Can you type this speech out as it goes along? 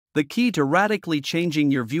The key to radically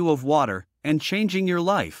changing your view of water and changing your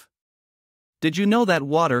life. Did you know that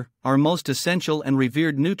water, our most essential and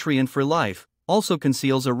revered nutrient for life, also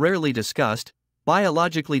conceals a rarely discussed,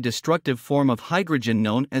 biologically destructive form of hydrogen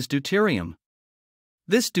known as deuterium?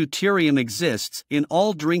 This deuterium exists in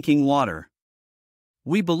all drinking water.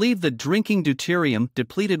 We believe that drinking deuterium,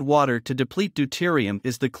 depleted water to deplete deuterium,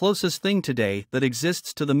 is the closest thing today that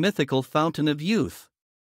exists to the mythical fountain of youth.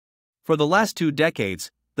 For the last 2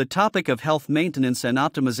 decades, the topic of health maintenance and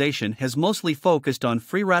optimization has mostly focused on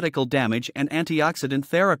free radical damage and antioxidant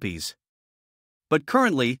therapies. But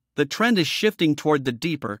currently, the trend is shifting toward the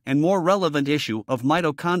deeper and more relevant issue of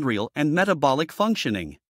mitochondrial and metabolic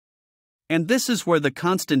functioning. And this is where the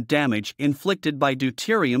constant damage inflicted by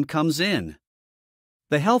deuterium comes in.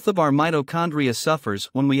 The health of our mitochondria suffers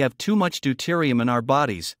when we have too much deuterium in our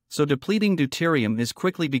bodies, so depleting deuterium is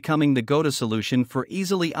quickly becoming the go-to solution for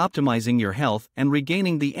easily optimizing your health and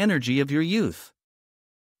regaining the energy of your youth.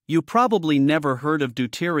 You probably never heard of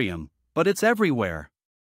deuterium, but it's everywhere.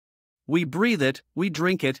 We breathe it, we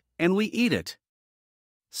drink it, and we eat it.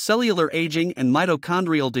 Cellular aging and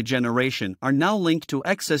mitochondrial degeneration are now linked to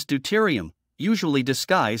excess deuterium, usually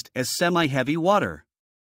disguised as semi-heavy water.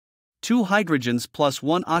 2 hydrogens plus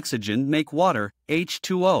 1 oxygen make water,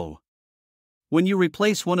 H2O. When you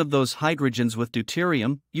replace one of those hydrogens with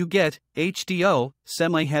deuterium, you get HDO,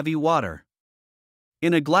 semi-heavy water.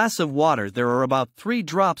 In a glass of water there are about 3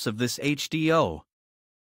 drops of this HDO.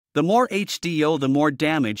 The more HDO, the more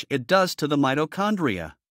damage it does to the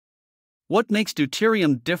mitochondria. What makes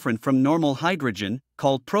deuterium different from normal hydrogen,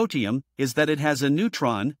 called protium, is that it has a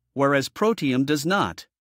neutron, whereas protium does not.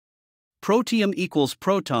 Protium equals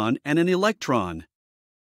proton and an electron.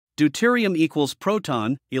 Deuterium equals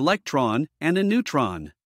proton, electron, and a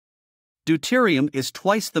neutron. Deuterium is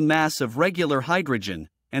twice the mass of regular hydrogen,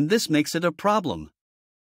 and this makes it a problem.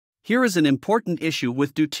 Here is an important issue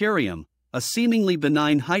with deuterium, a seemingly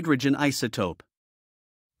benign hydrogen isotope.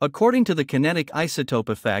 According to the kinetic isotope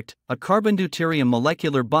effect, a carbon-deuterium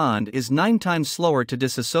molecular bond is 9 times slower to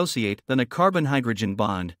dissociate than a carbon-hydrogen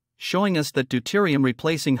bond, showing us that deuterium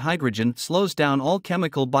replacing hydrogen slows down all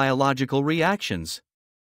chemical biological reactions.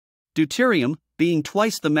 Deuterium, being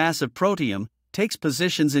twice the mass of protium, takes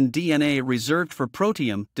positions in DNA reserved for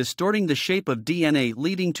protium, distorting the shape of DNA,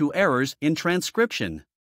 leading to errors in transcription.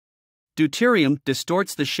 Deuterium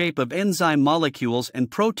distorts the shape of enzyme molecules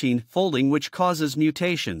and protein folding, which causes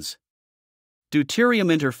mutations.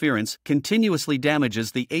 Deuterium interference continuously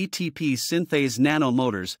damages the ATP synthase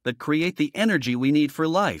nanomotors that create the energy we need for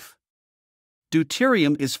life.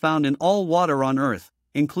 Deuterium is found in all water on Earth,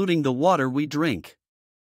 including the water we drink.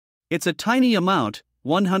 It's a tiny amount,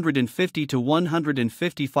 150 to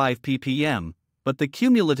 155 ppm, but the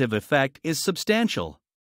cumulative effect is substantial.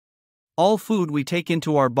 All food we take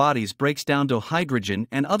into our bodies breaks down to hydrogen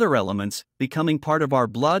and other elements, becoming part of our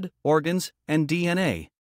blood, organs, and DNA.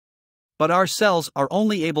 But our cells are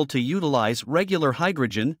only able to utilize regular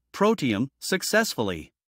hydrogen, protium,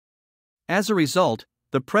 successfully. As a result,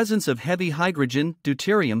 the presence of heavy hydrogen,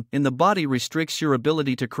 deuterium, in the body restricts your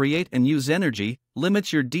ability to create and use energy,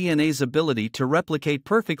 limits your DNA's ability to replicate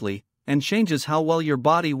perfectly, and changes how well your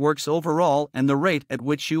body works overall and the rate at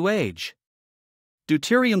which you age.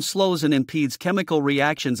 Deuterium slows and impedes chemical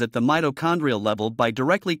reactions at the mitochondrial level by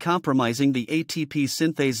directly compromising the ATP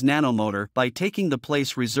synthase nanomotor by taking the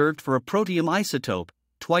place reserved for a protium isotope,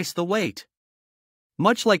 twice the weight.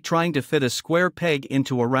 Much like trying to fit a square peg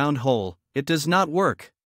into a round hole, it does not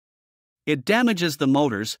work. It damages the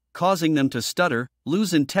motors, causing them to stutter,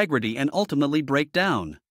 lose integrity, and ultimately break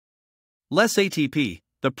down. Less ATP,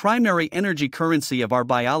 the primary energy currency of our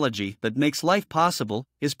biology that makes life possible,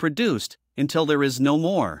 is produced until there is no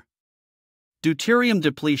more. Deuterium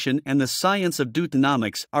depletion and the science of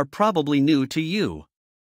deuteronomics are probably new to you.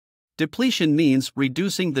 Depletion means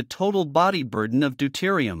reducing the total body burden of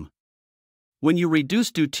deuterium. When you reduce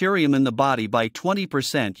deuterium in the body by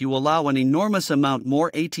 20%, you allow an enormous amount more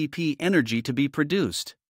ATP energy to be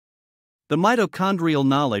produced. The mitochondrial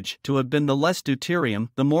knowledge to have been the less deuterium,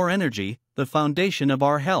 the more energy, the foundation of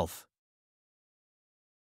our health.